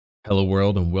Hello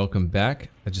world and welcome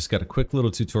back. I just got a quick little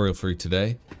tutorial for you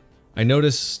today. I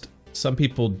noticed some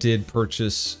people did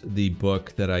purchase the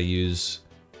book that I use,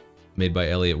 made by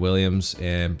Elliott Williams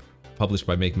and published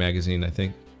by Make Magazine, I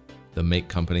think, the Make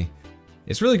company.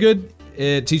 It's really good.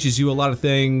 It teaches you a lot of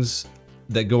things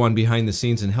that go on behind the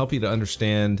scenes and help you to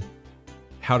understand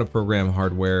how to program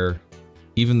hardware.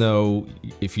 Even though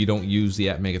if you don't use the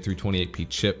Atmega 328P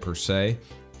chip per se,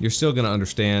 you're still going to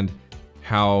understand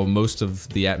how most of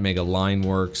the Atmega line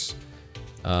works,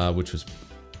 which was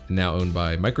now owned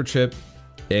by Microchip,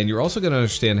 and you're also going to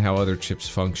understand how other chips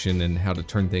function and how to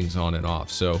turn things on and off.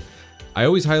 So I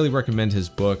always highly recommend his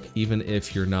book, even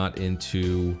if you're not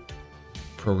into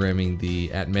programming the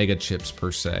Atmega chips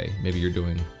per se. Maybe you're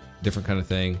doing a different kind of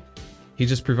thing. He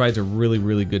just provides a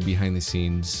really good behind the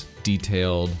scenes,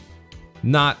 detailed,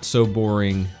 not so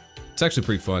boring. It's actually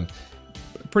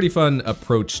pretty fun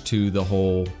approach to the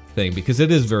whole thing, because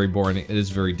it is very boring, it is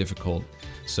very difficult.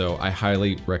 So I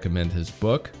highly recommend his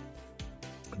book.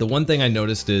 The one thing I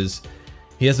noticed is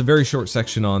he has a very short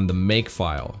section on the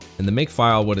Makefile. And the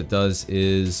Makefile, what it does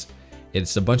is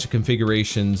it's a bunch of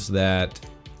configurations that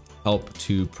help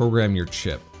to program your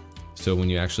chip. So when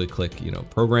you actually click,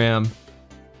 program,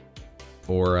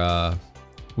 or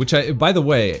which by the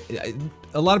way,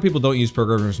 a lot of people don't use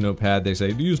Programmer's Notepad. They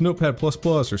say use Notepad++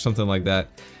 or something like that.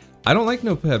 I don't like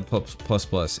Notepad++.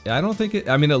 I don't think it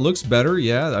looks better,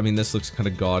 yeah. I mean, this looks kind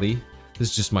of gaudy.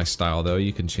 This is just my style though.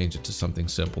 You can change it to something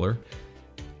simpler.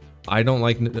 I don't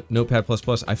like Notepad++.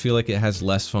 I feel like it has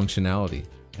less functionality,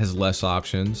 has less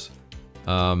options.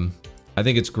 I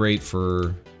think it's great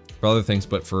for other things,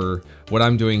 but for what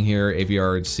I'm doing here,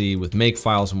 AVR C with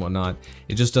Makefiles and whatnot,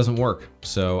 it just doesn't work.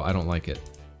 So I don't like it.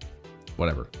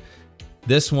 Whatever.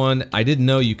 This one, I didn't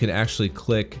know you could actually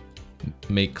click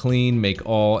make clean, make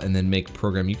all, and then make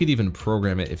program. You could even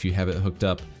program it if you have it hooked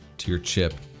up to your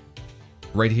chip.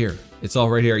 Right here. It's all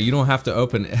right here. You don't have to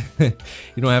open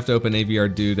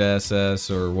AVR Dude SS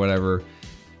or whatever.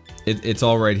 It's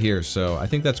all right here. So I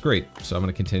think that's great. So I'm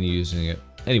going to continue using it.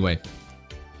 Anyway,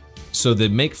 so the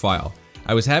Makefile.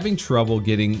 I was having trouble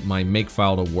getting my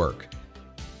Makefile to work.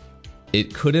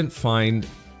 It couldn't find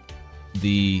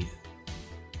the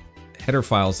header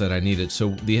files that I needed. So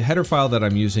the header file that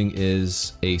I'm using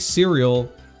is a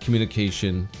serial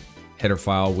communication header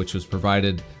file, which was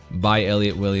provided by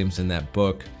Elliott Williams in that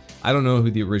book. I don't know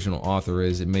who the original author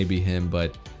is. It may be him,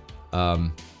 but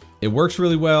it works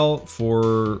really well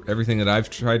for everything that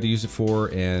I've tried to use it for,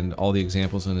 and all the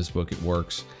examples in his book, it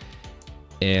works.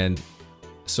 And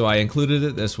so I included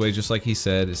it this way, just like he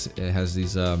said. It has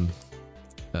these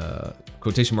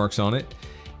quotation marks on it.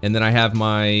 And then I have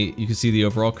you can see the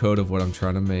overall code of what I'm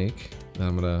trying to make that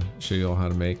I'm gonna show you all how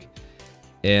to make.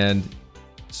 And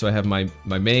so I have my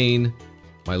main,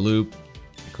 my loop,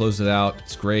 close it out,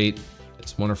 it's great,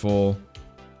 it's wonderful.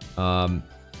 And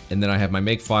then I have my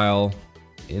Makefile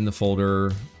in the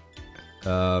folder.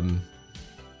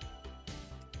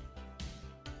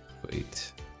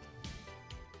 Wait.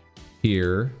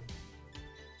 Here.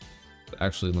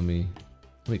 Actually, let me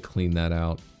clean that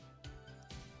out.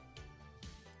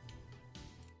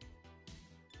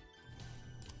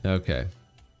 Okay.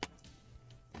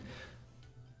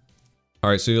 All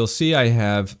right, so you'll see I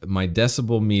have my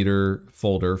decibel meter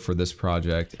folder for this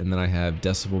project, and then I have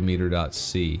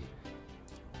decibelmeter.c.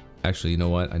 Actually, you know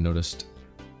what? I noticed.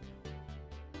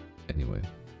 Anyway.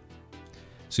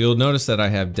 So you'll notice that I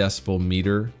have decibel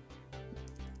meter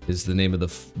is the name of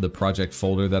the project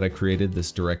folder that I created,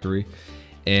 this directory.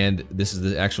 And this is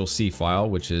the actual C file,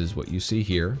 which is what you see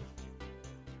here.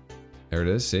 There it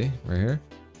is, see? Right here.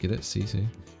 Get it? See?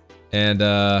 And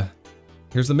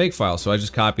here's the Makefile. So I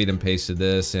just copied and pasted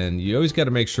this, and you always got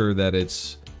to make sure that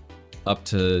it's up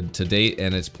to date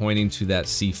and it's pointing to that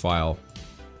C file.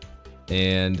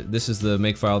 And this is the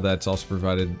Makefile that's also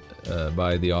provided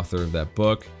by the author of that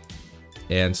book.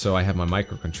 And so I have my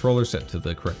microcontroller set to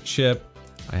the correct chip.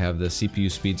 I have the CPU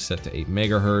speed set to 8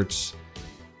 megahertz,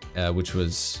 which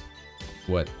was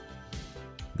what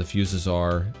the fuses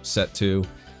are set to.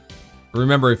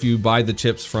 Remember, if you buy the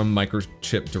chips from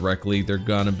Microchip directly, they're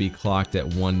gonna be clocked at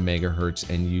 1 megahertz,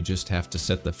 and you just have to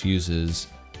set the fuses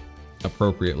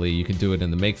appropriately. You can do it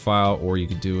in the Makefile, or you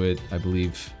could do it, I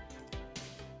believe,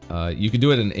 you can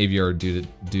do it in AVR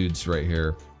Dudes right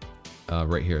here.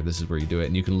 Right here, this is where you do it,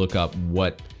 and you can look up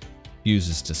what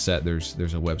fuses to set. There's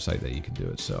a website that you can do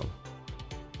it. So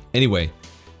anyway,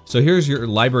 so here's your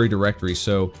library directory.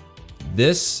 So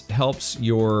this helps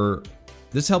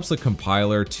the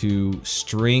compiler to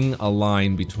string a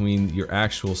line between your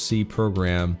actual C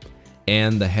program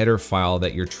and the header file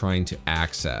that you're trying to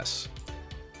access.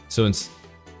 So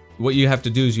what you have to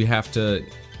do is you have to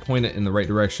point it in the right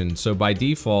direction. So by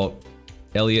default,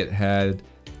 Elliot had,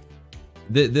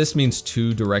 this means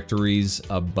 2 directories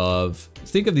above.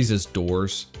 Think of these as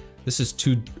doors. This is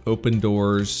 2 open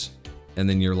doors, and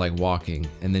then you're like walking,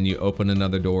 and then you open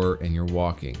another door and you're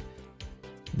walking.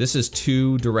 This is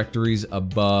 2 directories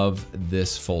above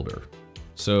this folder.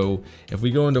 So if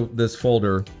we go into this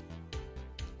folder,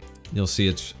 you'll see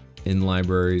it's in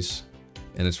libraries,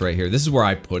 and it's right here. This is where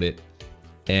I put it,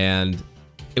 and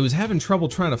it was having trouble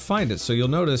trying to find it. So you'll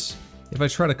notice if I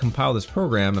try to compile this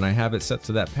program and I have it set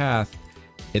to that path,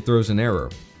 it throws an error.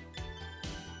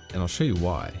 And I'll show you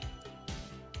why.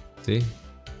 See?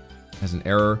 It has an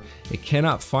error. It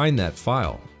cannot find that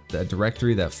file, that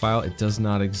directory, that file. It does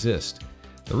not exist.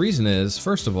 The reason is,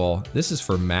 first of all, this is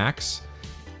for Macs.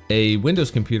 A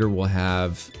Windows computer will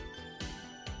have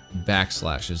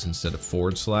backslashes instead of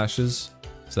forward slashes.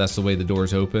 So that's the way the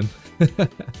doors open.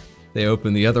 They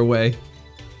open the other way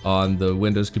on the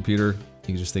Windows computer. You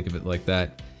can just think of it like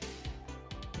that.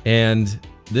 And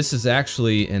this is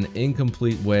actually an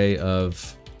incomplete way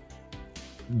of,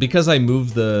 because I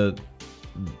moved the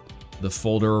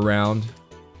folder around,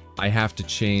 I have to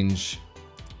change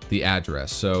the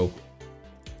address. So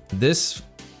this,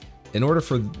 in order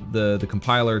for the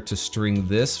compiler to string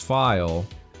this file,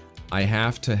 I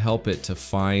have to help it to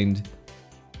find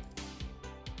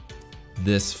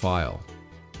this file.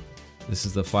 This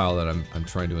is the file that I'm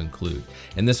trying to include.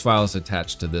 And this file is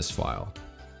attached to this file.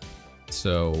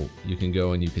 So you can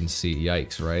go and you can see,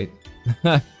 yikes, right?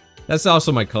 That's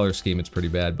also my color scheme, it's pretty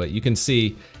bad, but you can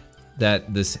see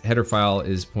that this header file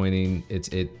is pointing, it's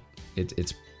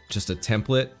just a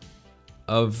template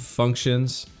of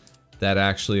functions that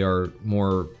actually are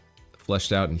more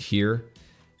fleshed out in here.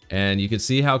 And you can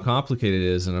see how complicated it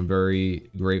is, and I'm very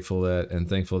grateful that and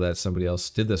thankful that somebody else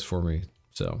did this for me.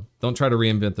 So don't try to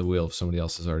reinvent the wheel if somebody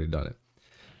else has already done it.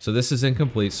 So this is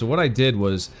incomplete. So what I did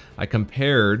was I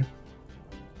compared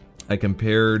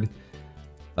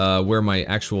where my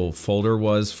actual folder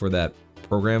was for that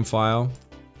program file.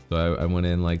 So I went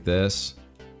in like this.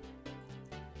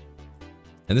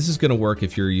 And this is going to work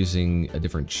if you're using a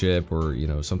different chip or, you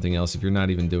know, something else. If you're not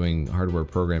even doing hardware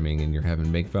programming and you're having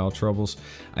Makefile troubles,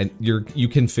 you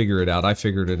can figure it out. I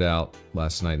figured it out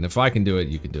last night, and if I can do it,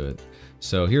 you can do it.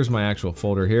 So here's my actual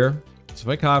folder here. So if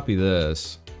I copy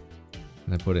this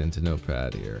and I put it into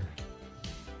Notepad here.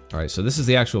 All right, so this is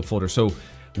the actual folder. So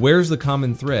where's the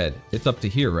common thread? It's up to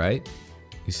here, right?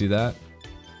 You see that?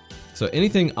 So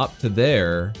anything up to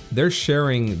there, they're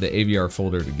sharing the AVR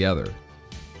folder together.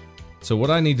 So what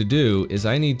I need to do is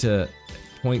I need to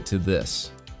point to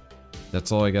this.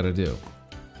 That's all I gotta do.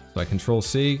 So I Control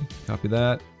C, copy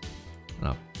that, and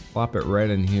I'll plop it right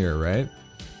in here, right?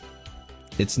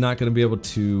 It's not gonna be able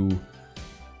to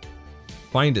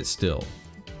find it still.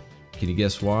 Can you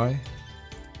guess why?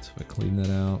 So if I clean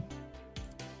that out,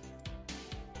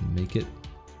 make it.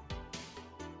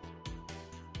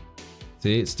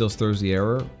 See, it still throws the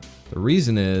error. The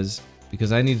reason is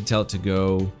because I need to tell it to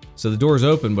go. So the door is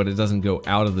open, but it doesn't go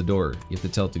out of the door. You have to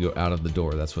tell it to go out of the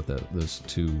door. That's what those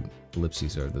 2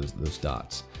 ellipses are, those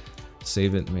dots.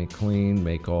 Save it, make clean,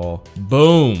 make all.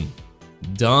 Boom!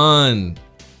 Done!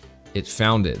 It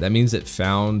found it. That means it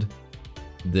found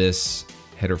this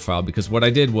header file, because what I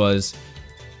did was,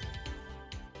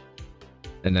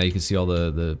 and now you can see all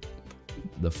the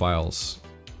files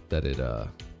that it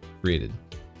created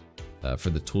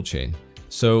for the toolchain.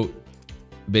 So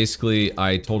basically,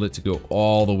 I told it to go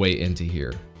all the way into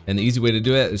here. And the easy way to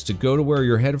do it is to go to where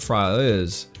your header file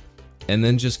is, and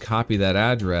then just copy that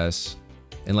address.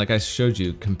 And like I showed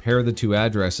you, compare the 2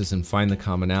 addresses and find the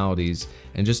commonalities,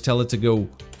 and just tell it to go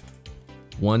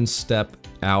 1 step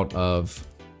out of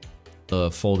the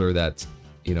folder that,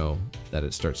 you know, that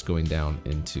it starts going down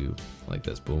into, like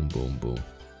this. Boom, boom, boom.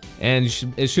 And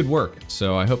it should work.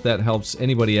 So I hope that helps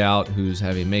anybody out who's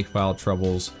having Makefile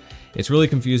troubles. It's really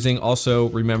confusing. Also,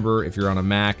 remember, if you're on a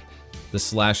Mac, the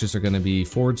slashes are going to be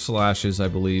forward slashes, I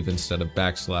believe, instead of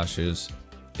backslashes.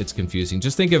 It's confusing.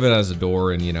 Just think of it as a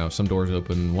door, and, you know, some doors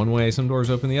open one way, some doors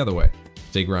open the other way.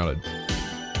 Stay grounded.